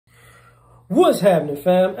What's happening,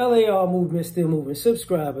 fam? L.A.R. movement still moving.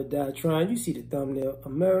 Subscribe or die trying. You see the thumbnail.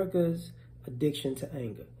 America's addiction to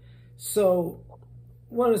anger. So,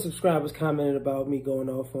 one of the subscribers commented about me going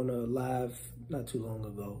off on a live not too long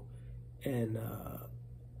ago. And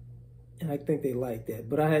I think they liked that.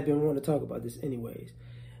 But I had been wanting to talk about this anyways.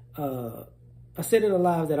 I said in a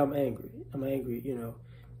live that I'm angry. I'm angry, you know,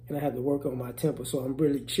 and I have to work on my temper. So I'm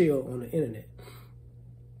really chill on the internet.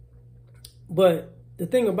 But the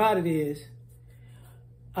thing about it is,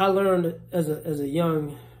 I learned as a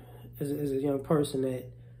young person that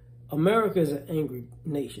America is an angry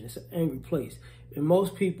nation. It's an angry place, and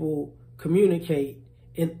most people communicate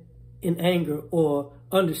in anger or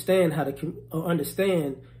understand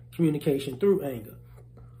understand communication through anger.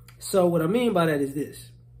 So what I mean by that is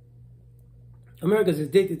this: America's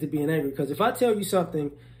addicted to being angry, because if I tell you something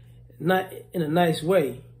not in a nice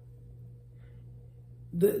way,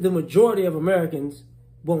 the majority of Americans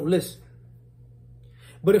won't listen.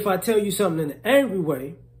 But if I tell you something in an angry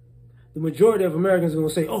way, the majority of Americans are going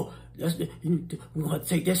to say, oh, we're going to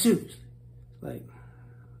take that seriously. Like,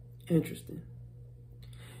 interesting.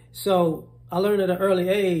 So I learned at an early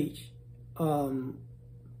age,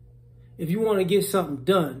 if you want to get something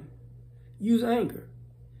done, use anger,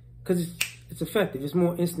 because it's effective. It's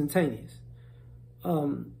more instantaneous.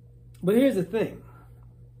 But here's the thing.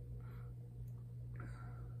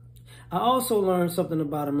 I also learned something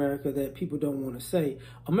about America that people don't want to say.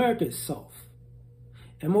 America is soft.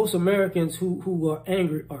 And most Americans who are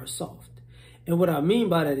angry are soft. And what I mean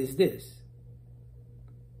by that is this.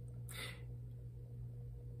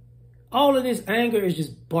 All of this anger is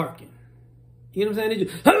just barking. You know what I'm saying?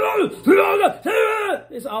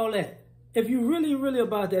 It's all that. If you're really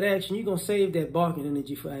about that action, you're going to save that barking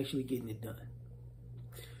energy for actually getting it done.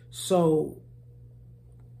 So,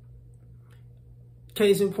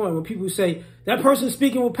 case in point, when people say that person's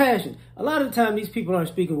speaking with passion, a lot of the time these people aren't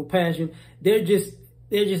speaking with passion. They're just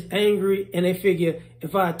angry, and they figure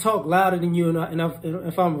if I talk louder than you and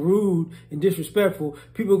if I'm rude and disrespectful,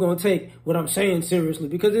 people are gonna take what I'm saying seriously,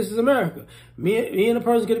 because this is America. Me and a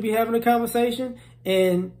person's gonna be having a conversation,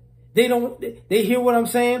 and they hear what I'm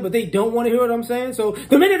saying, but they don't want to hear what I'm saying. So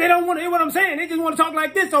the minute they don't want to hear what I'm saying, they just want to talk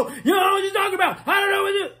like this. So you know what you're talking about? I don't know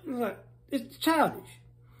what it is. It's like, it's childish.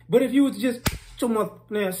 But if you was just your mother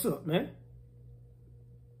ass up, man.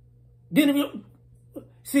 Then you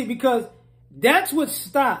see, because that's what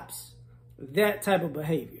stops that type of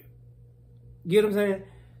behavior. You get what I'm saying?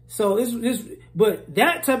 So but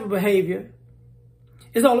that type of behavior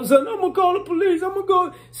is all of a sudden, I'm gonna call the police. I'm gonna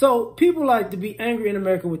go. So people like to be angry in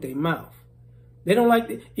America with their mouth. They don't like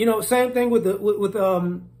the, you know, same thing with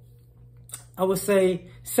I would say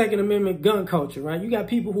Second Amendment gun culture, right? You got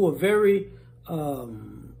people who are very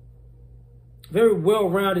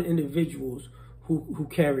well-rounded individuals who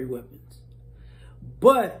carry weapons.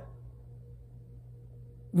 But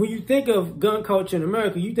when you think of gun culture in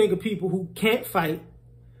America, you think of people who can't fight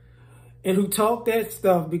and who talk that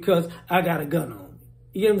stuff because I got a gun on me.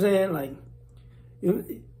 You know what I'm saying? Like,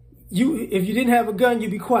 if you didn't have a gun,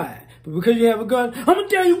 you'd be quiet. But because you have a gun, I'm going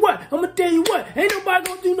to tell you what. Ain't nobody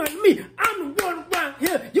going to do nothing to me. I'm the one around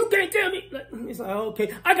here. You can't tell me. It's like,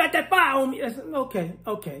 okay, I got that fire on me. That's, okay.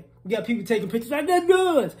 You got people taking pictures. I got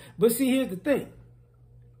guns. But see, here's the thing.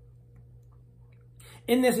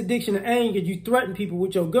 In this addiction to anger, you threaten people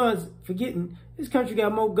with your guns, forgetting this country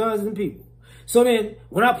got more guns than people. So then,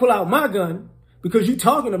 when I pull out my gun, because you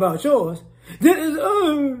talking about yours, then it's,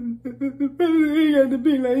 you got to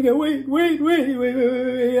be like, wait.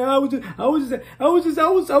 I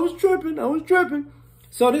was tripping.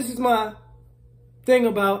 So this is my thing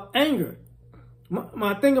about anger.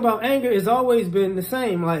 My thing about anger has always been the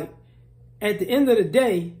same. Like, at the end of the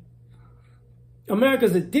day,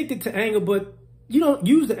 America's addicted to anger, but you don't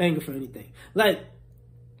use the anger for anything. Like,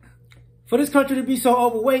 for this country to be so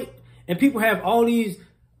overweight and people have all these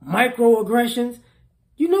microaggressions,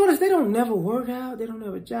 you notice they don't never work out. They don't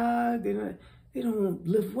ever jog. They don't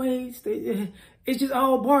lift weights. It's just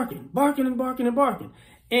all barking.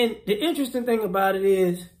 And the interesting thing about it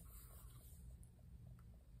is,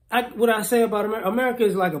 what I say about America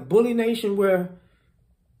is like a bully nation where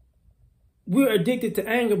we're addicted to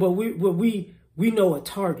anger, but we know a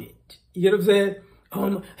target. You get what I'm saying?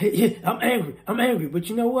 I'm angry. But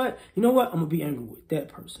you know what? I'm going to be angry with that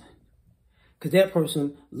person, because that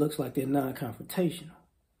person looks like they're non-confrontational.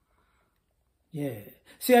 Yeah.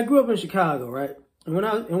 See, I grew up in Chicago, right? And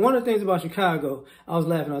one of the things about Chicago, I was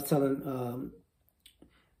laughing. I was telling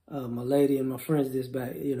my lady and my friends this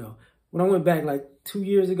back, you know, when I went back like 2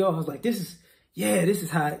 years ago, I was like, this is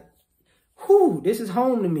how, this is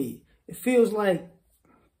home to me. It feels like,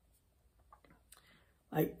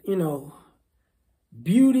 you know,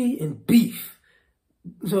 beauty and beef.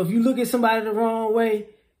 So if you look at somebody the wrong way,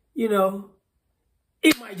 you know,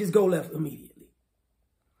 it might just go left immediately.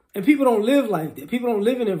 And people don't live like that. People don't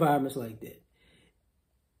live in environments like that.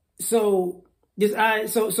 So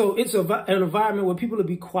it's an environment where people will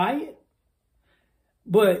be quiet.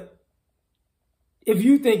 But if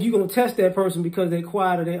you think you're going to test that person because they're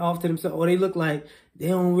quiet or they're off to themselves or they look like they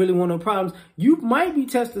don't really want no problems, you might be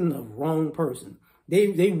testing the wrong person.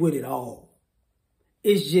 They with it all.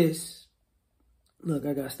 It's just, look,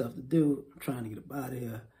 I got stuff to do. I'm trying to get up out of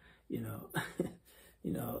here, you know.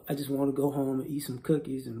 You know, I just want to go home and eat some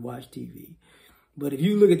cookies and watch TV. But if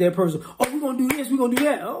you look at that person, oh, we're going to do this, we're going to do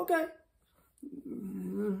that. Okay.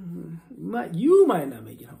 You might not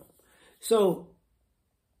make it home. So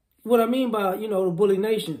what I mean by, you know, the bully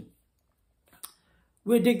nation,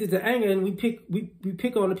 we're addicted to anger and we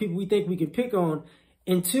pick on the people we think we can pick on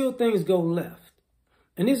until things go left.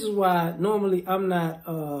 And this is why normally I'm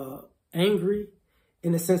not angry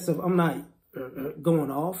in the sense of I'm not going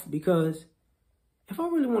off, because if I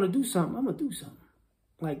really want to do something, I'm going to do something.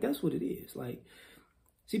 Like, that's what it is. Like,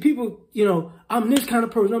 see, people, you know, I'm this kind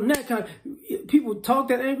of person, I'm that kind of, people talk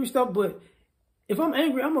that angry stuff, but if I'm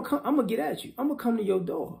angry, I'm going to get at you. I'm going to come to your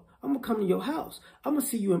door. I'm going to come to your house. I'm going to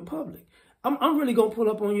see you in public. I'm really going to pull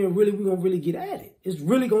up on you and we're going to really get at it. It's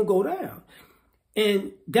really going to go down.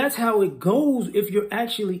 And that's how it goes if you're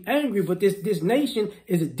actually angry. But this nation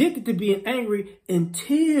is addicted to being angry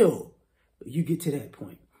until you get to that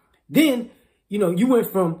point. Then, you know, you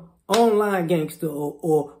went from online gangster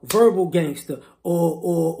or verbal gangster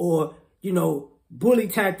or you know, bully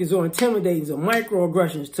tactics or intimidating or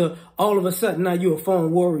microaggressions to all of a sudden now you're a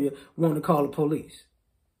phone warrior wanting to call the police.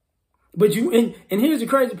 But and here's the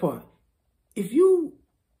crazy part. If you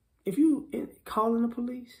calling the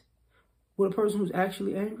police with a person who's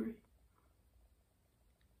actually angry,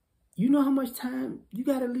 you know how much time? You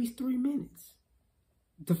got at least 3 minutes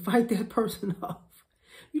to fight that person off.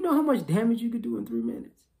 You know how much damage you could do in 3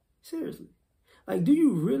 minutes? Seriously. Like, do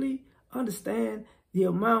you really understand the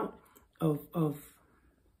amount of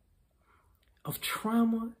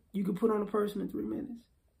trauma you could put on a person in 3 minutes?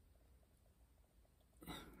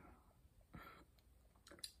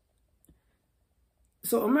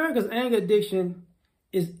 So America's anger addiction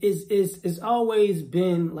is always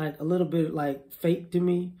been like a little bit like fake to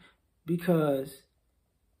me, because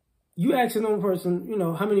you ask a normal person, you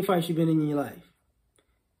know, how many fights you been in your life?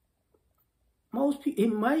 Most people, it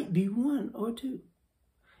might be 1 or 2.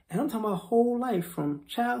 And I'm talking about whole life from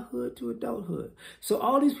childhood to adulthood. So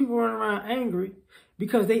all these people running around angry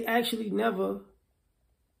because they actually never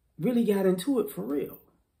really got into it for real.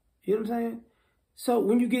 You know what I'm saying? So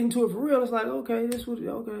when you get into it for real, it's like, okay,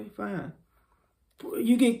 okay, fine.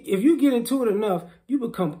 If you get into it enough, you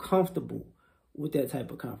become comfortable with that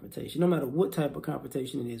type of confrontation, no matter what type of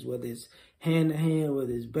confrontation it is, whether it's hand-to-hand,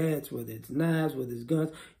 whether it's bats, whether it's knives, whether it's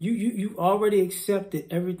guns. You've already accepted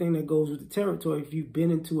everything that goes with the territory if you've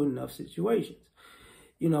been into enough situations.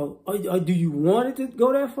 You know, or do you want it to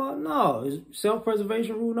go that far? No. Is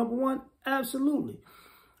self-preservation rule number 1? Absolutely.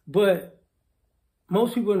 But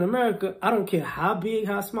most people in America, I don't care how big,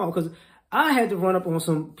 how small, because I had to run up on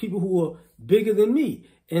some people who were bigger than me.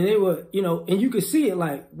 And they were, you know, and you could see it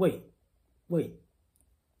like, wait,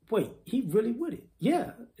 he really with it.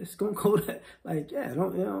 Yeah, it's gonna go that, like, yeah,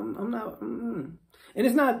 I'm not. And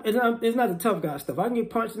it's not the tough guy stuff. I can get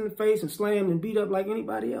punched in the face and slammed and beat up like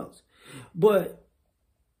anybody else. But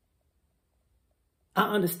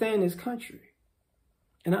I understand this country,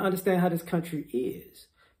 and I understand how this country is,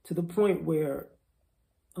 to the point where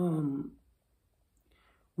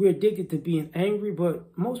we're addicted to being angry,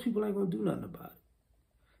 but most people ain't gonna do nothing about it.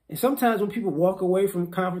 And sometimes when people walk away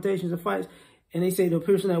from confrontations or fights, and they say the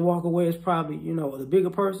person that walk away is probably, you know, the bigger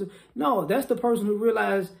person. No, that's the person who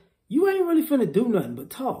realized you ain't really finna do nothing but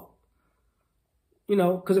talk. You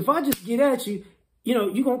know, because if I just get at you, you know,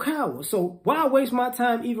 you're going to cower. So why waste my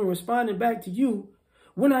time even responding back to you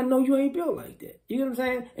when I know you ain't built like that? You know what I'm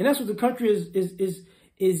saying? And that's what the country is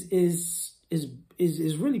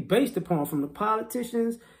really based upon, from the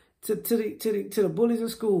politicians to the bullies in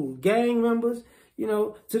school, gang members, you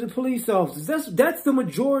know, to the police officers. That's the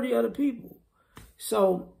majority of the people.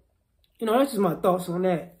 So, you know, that's just my thoughts on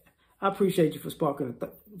that. I appreciate you for sparking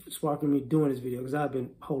me doing this video, because I've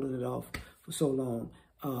been holding it off for so long.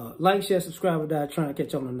 Like, share, subscribe, or die. Trying to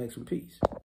catch you on the next one. Peace.